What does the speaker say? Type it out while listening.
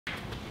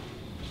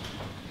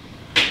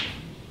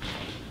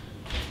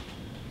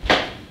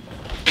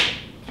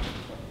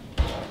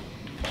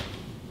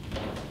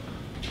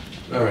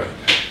All right.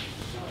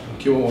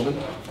 Keep on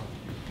moving.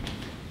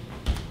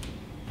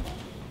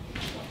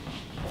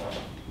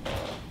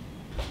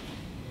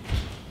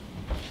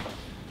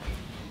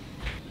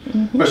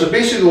 All right, so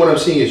basically what I'm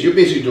seeing is you're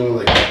basically doing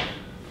like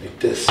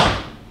this.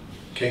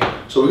 Okay,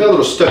 so we got a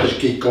little steppage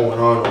gait going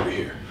on over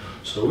here.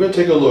 So we're gonna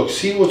take a look,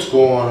 see what's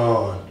going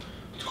on,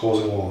 what's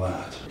causing all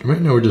that.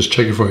 Right now we're just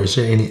checking for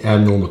any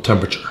abnormal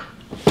temperature.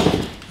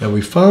 And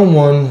we found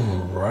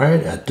one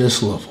right at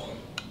this level.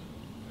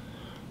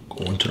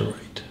 Going to the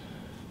right.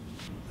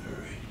 All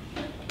right.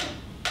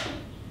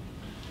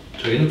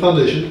 Tighten the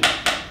foundation.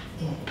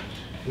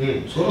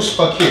 It's a little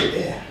stuck here.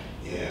 Yeah.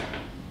 Yeah.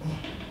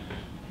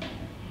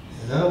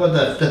 And how about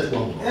that fifth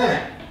one?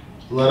 Yeah.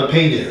 A lot of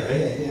pain there,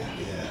 right?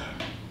 Yeah.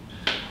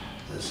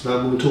 It's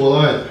not moving too well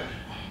either.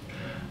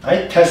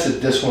 I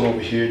tested this one over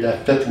here,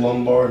 that fifth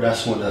lumbar,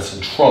 that's the one that's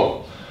in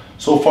trouble.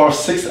 So far,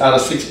 6 out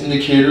of 6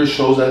 indicators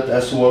shows that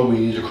that's the one we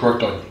need to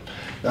correct on you.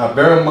 Now,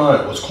 bear in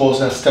mind, what's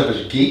causing that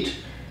steppage gait,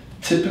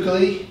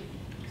 typically,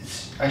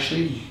 it's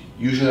actually,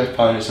 usually I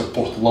find it's a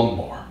fourth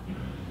lumbar.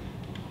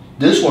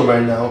 This one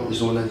right now is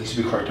the one that needs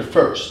to be corrected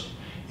first.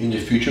 In the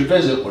future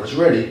visit, when it's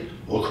ready,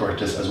 we'll correct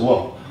this as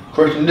well.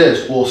 Correcting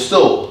this will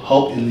still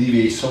help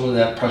alleviate some of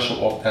that pressure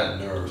off that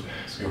nerve,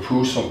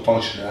 improve some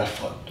function of that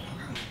foot.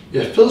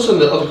 Yeah, fill us on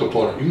the other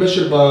component. You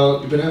mentioned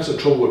about you've been having some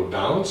trouble with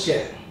balance?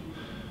 Yeah.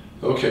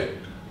 Okay.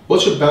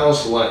 What's your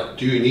balance like?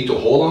 Do you need to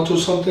hold on to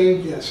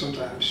something? Yeah,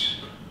 sometimes.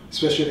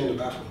 Especially in the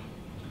bathroom.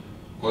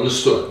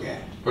 Understood. Yeah.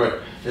 All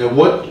right. And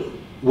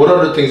what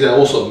are the things that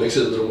also makes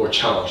it a little more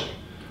challenging?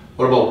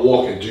 What about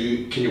walking?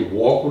 Can you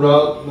walk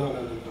without?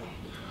 No.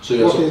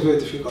 So walking is very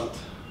difficult.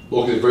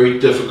 Walking is very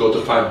difficult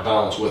to find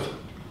balance with it.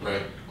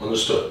 Right?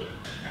 Understood.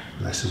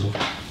 Nice as well.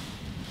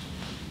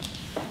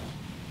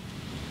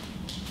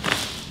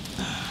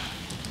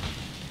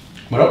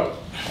 What up?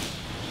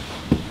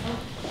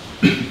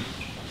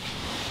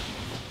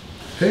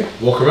 Hey,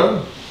 walk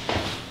around.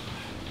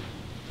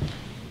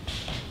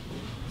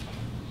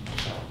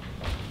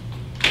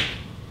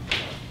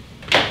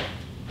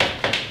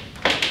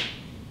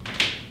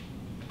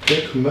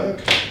 Okay, come back.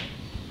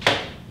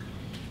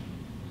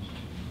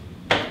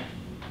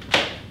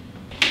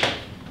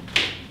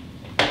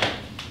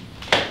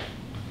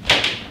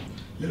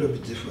 A little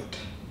bit different.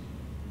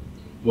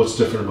 What's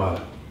different about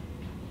it?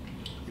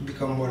 You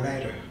become more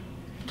lighter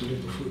to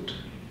lift the foot.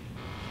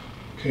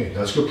 Okay,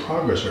 that's good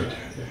progress right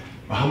there. Yeah.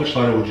 How much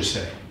lighter would you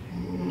say?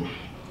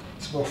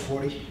 It's about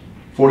 40.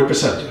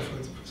 40%? Yeah,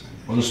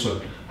 40%.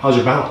 Understood. How's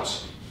your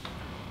balance?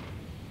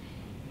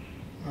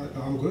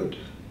 I'm good.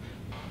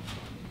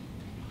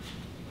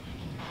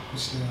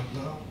 Stand up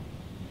now.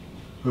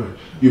 All right.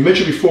 You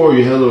mentioned before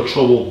you had a little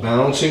trouble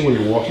balancing when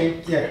you're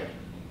walking? Yeah.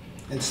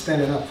 And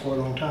standing up for a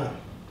long time.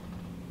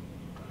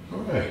 All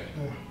right.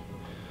 Yeah.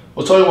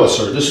 Well, tell you what,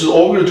 sir. This is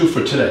all we're going to do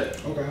for today.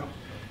 Okay.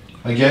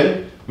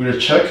 Again, we're going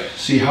to check,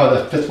 see how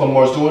that fifth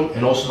lumbar is doing,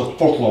 and also the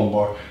fourth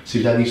lumbar, see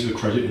if that needs to be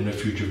corrected in a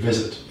future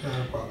visit.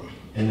 No problem.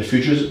 In the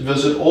future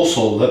visit,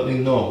 also let me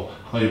know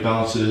how your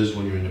balance is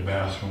when you're in the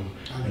bathroom,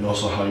 and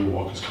also how your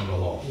walk is coming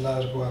along.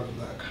 Not a problem,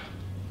 Doc.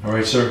 All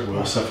right, sir. We're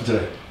all set for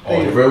today. Thank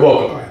you. You're very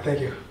welcome. All right,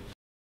 thank you.